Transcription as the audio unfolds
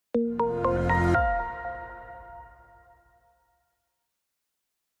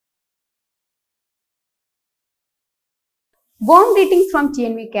Warm greetings from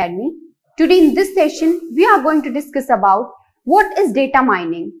TNV Academy. Today in this session, we are going to discuss about what is data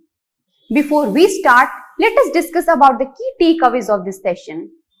mining. Before we start, let us discuss about the key takeaways of this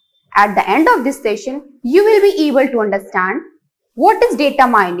session. At the end of this session, you will be able to understand what is data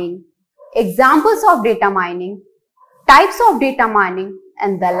mining, examples of data mining, types of data mining,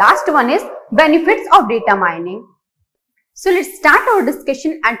 and the last one is benefits of data mining. So let's start our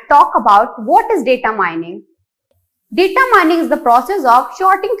discussion and talk about what is data mining. Data mining is the process of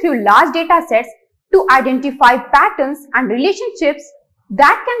sorting through large data sets to identify patterns and relationships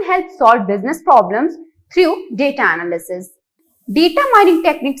that can help solve business problems through data analysis. Data mining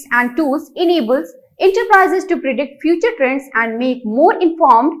techniques and tools enables enterprises to predict future trends and make more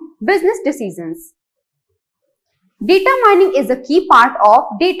informed business decisions. Data mining is a key part of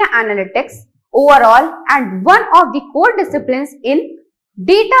data analytics overall and one of the core disciplines in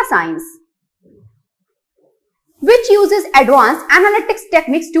data science, which uses advanced analytics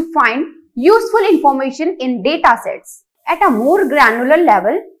techniques to find useful information in data sets. At a more granular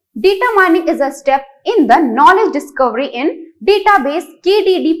level, data mining is a step in the knowledge discovery in database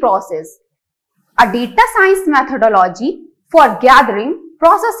KDD process, a data science methodology for gathering,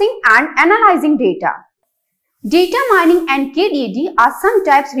 processing and analyzing data. Data mining and KDD are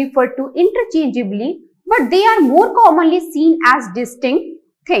sometimes referred to interchangeably, but they are more commonly seen as distinct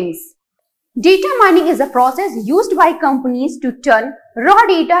things. Data mining is a process used by companies to turn raw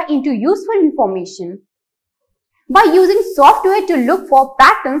data into useful information. By using software to look for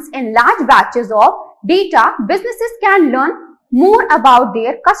patterns in large batches of data, businesses can learn more about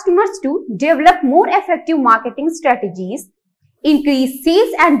their customers to develop more effective marketing strategies, increase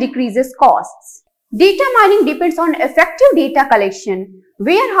sales and decreases costs. Data mining depends on effective data collection,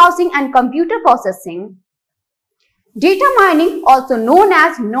 warehousing and computer processing. Data mining, also known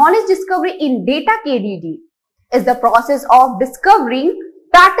as knowledge discovery in data KDD, is the process of discovering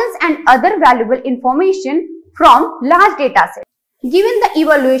patterns and other valuable information from large data sets. Given the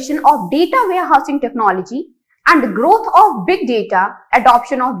evolution of data warehousing technology and the growth of big data,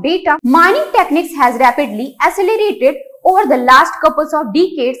 adoption of data mining techniques has rapidly accelerated over the last couple of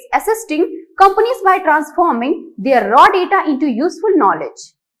decades, assisting companies by transforming their raw data into useful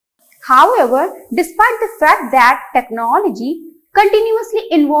knowledge. However, despite the fact that technology continuously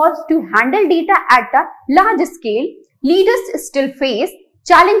evolves to handle data at a large scale, leaders still face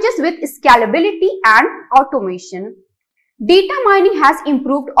challenges with scalability and automation. Data mining has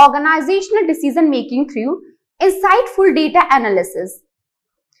improved organizational decision-making through insightful data analysis.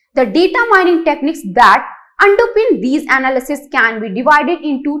 The data mining techniques that underpin these analyses can be divided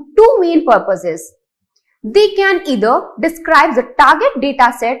into two main purposes. They can either describe the target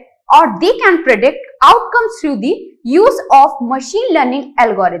data set or they can predict outcomes through the use of machine learning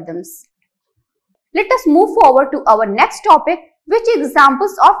algorithms. Let us move forward to our next topic, which is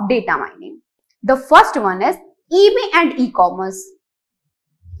examples of data mining. The first one is eBay and e-commerce.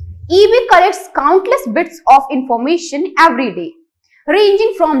 eBay collects countless bits of information every day,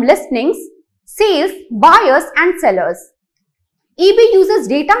 ranging from listings, sales, buyers and sellers. eBay uses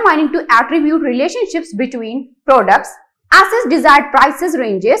data mining to attribute relationships between products, assess desired prices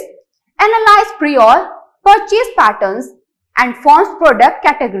ranges, analyze prior purchase patterns, and forms product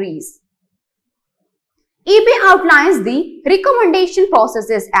categories. eBay outlines the recommendation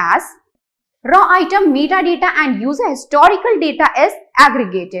processes as raw item metadata and user historical data is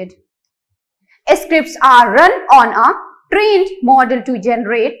aggregated. Scripts are run on a trained model to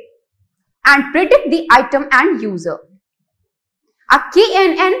generate and predict the item and user. A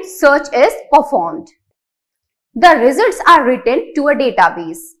KNN search is performed. The results are written to a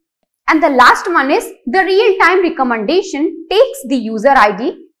database. And the last one is the real-time recommendation takes the user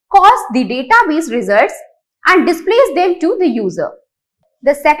ID, calls the database results and displays them to the user.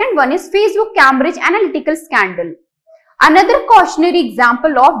 The second one is Facebook Cambridge Analytica scandal. Another cautionary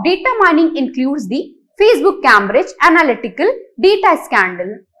example of data mining includes the Facebook Cambridge Analytica data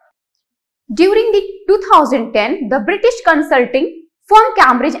scandal. During the 2010, the British consulting firm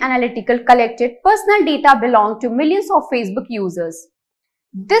Cambridge Analytica collected personal data belonging to millions of Facebook users.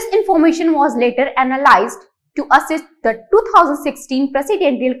 This information was later analyzed to assist the 2016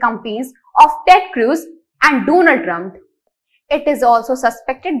 presidential campaigns of Ted Cruz and Donald Trump. It is also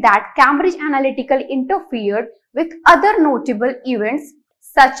suspected that Cambridge Analytica interfered with other notable events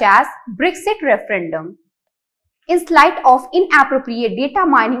such as Brexit referendum. In light of inappropriate data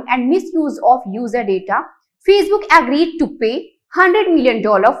mining and misuse of user data, Facebook agreed to pay $100 million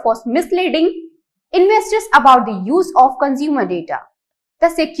for misleading investors about the use of consumer data. The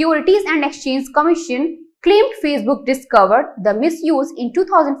Securities and Exchange Commission claimed Facebook discovered the misuse in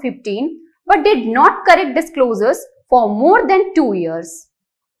 2015 but did not correct disclosures for more than 2 years.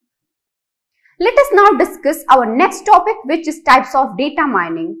 Let us now discuss our next topic, which is types of data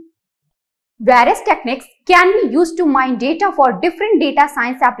mining. Various techniques can be used to mine data for different data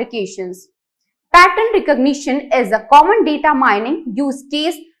science applications. Pattern recognition is a common data mining use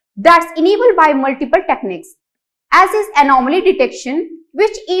case that's enabled by multiple techniques, as is anomaly detection,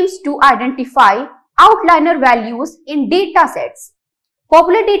 which aims to identify outlier values in data sets.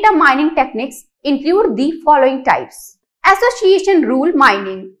 Popular data mining techniques include the following types. Association rule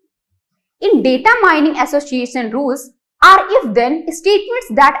mining. In data mining, association rules are if-then statements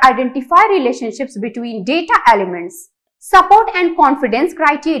that identify relationships between data elements. Support and confidence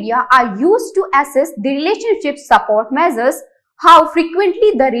criteria are used to assess the relationship. Support measures how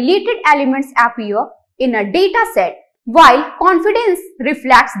frequently the related elements appear in a data set, while confidence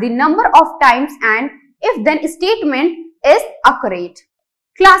reflects the number of times an if-then statement is accurate.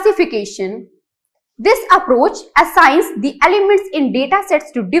 Classification. This approach assigns the elements in data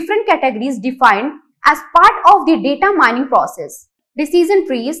sets to different categories defined as part of the data mining process. Decision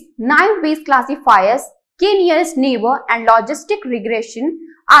trees, naive-Bayes classifiers, k-nearest neighbor, and logistic regression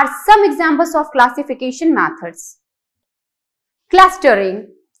are some examples of classification methods. Clustering.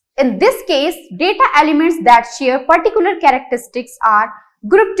 In this case, data elements that share particular characteristics are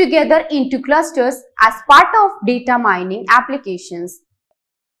grouped together into clusters as part of data mining applications.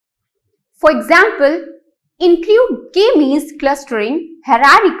 For example, include k-means clustering,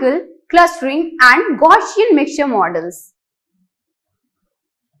 hierarchical clustering, and Gaussian mixture models.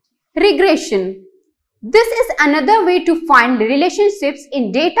 Regression. This is another way to find relationships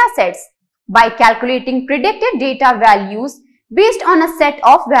in data sets by calculating predicted data values based on a set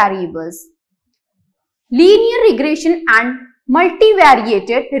of variables. Linear regression and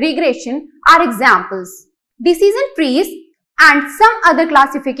multivariate regression are examples. Decision trees and some other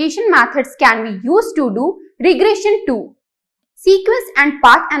classification methods can be used to do regression too. Sequence and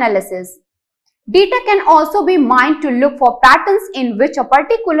path analysis. Data can also be mined to look for patterns in which a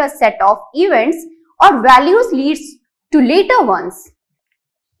particular set of events or values leads to later ones.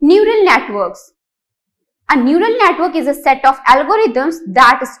 Neural networks. A neural network is a set of algorithms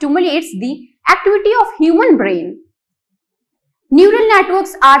that stimulates the activity of human brain. Neural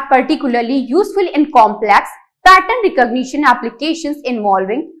networks are particularly useful in complex pattern recognition applications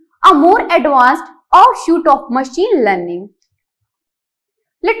involving a more advanced offshoot of machine learning.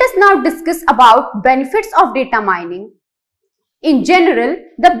 Let us now discuss about benefits of data mining. In general,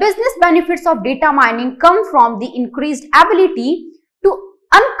 the business benefits of data mining come from the increased ability to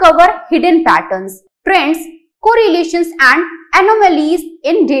uncover hidden patterns, trends, correlations, and anomalies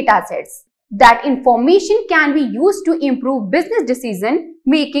in datasets. That information can be used to improve business decision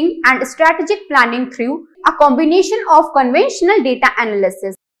making and strategic planning through a combination of conventional data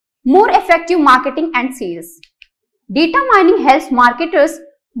analysis, more effective marketing and sales. Data mining helps marketers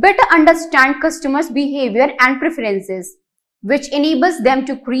better understand customers' behavior and preferences, which enables them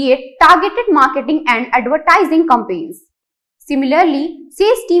to create targeted marketing and advertising campaigns. Similarly,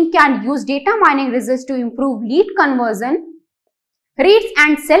 sales team can use data mining results to improve lead conversion rates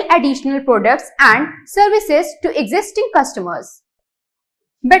and sell additional products and services to existing customers.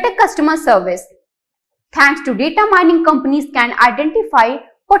 Better customer service. Thanks to data mining, companies can identify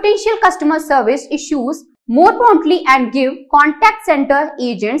potential customer service issues more promptly and give contact center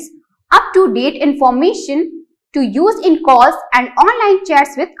agents up-to-date information to use in calls and online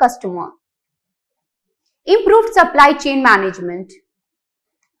chats with customers. Improved supply chain management.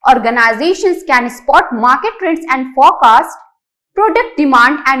 Organizations can spot market trends and forecast product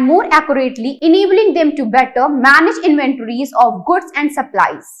demand and more accurately, enabling them to better manage inventories of goods and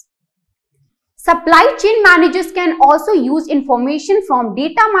supplies. Supply chain managers can also use information from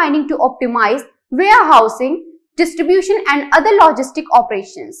data mining to optimize warehousing, distribution, and other logistic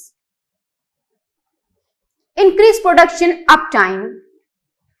operations. Increase production uptime.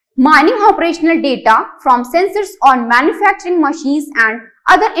 Mining operational data from sensors on manufacturing machines and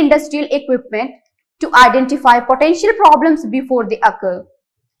other industrial equipment to identify potential problems before they occur,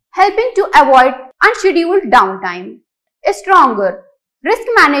 helping to avoid unscheduled downtime. Stronger risk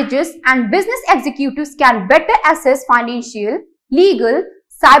managers and business executives can better assess financial, legal,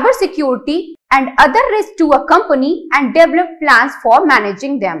 cybersecurity, and other risks to a company and develop plans for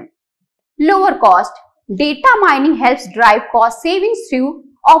managing them. Lower cost. Data mining helps drive cost savings through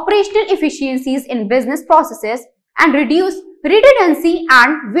operational efficiencies in business processes and reduce redundancy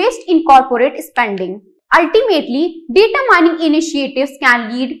and waste in corporate spending. Ultimately, data mining initiatives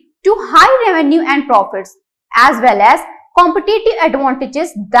can lead to high revenue and profits, as well as competitive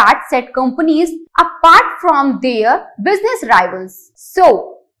advantages that set companies apart from their business rivals.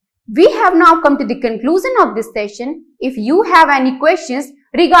 So, We have now come to the conclusion of this session. If you have any questions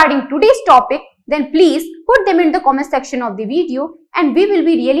regarding today's topic, then please put them in the comment section of the video and we will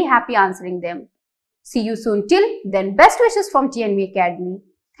be really happy answering them. See you soon. Till then, best wishes from TNV Academy.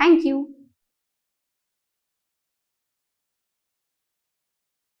 Thank you.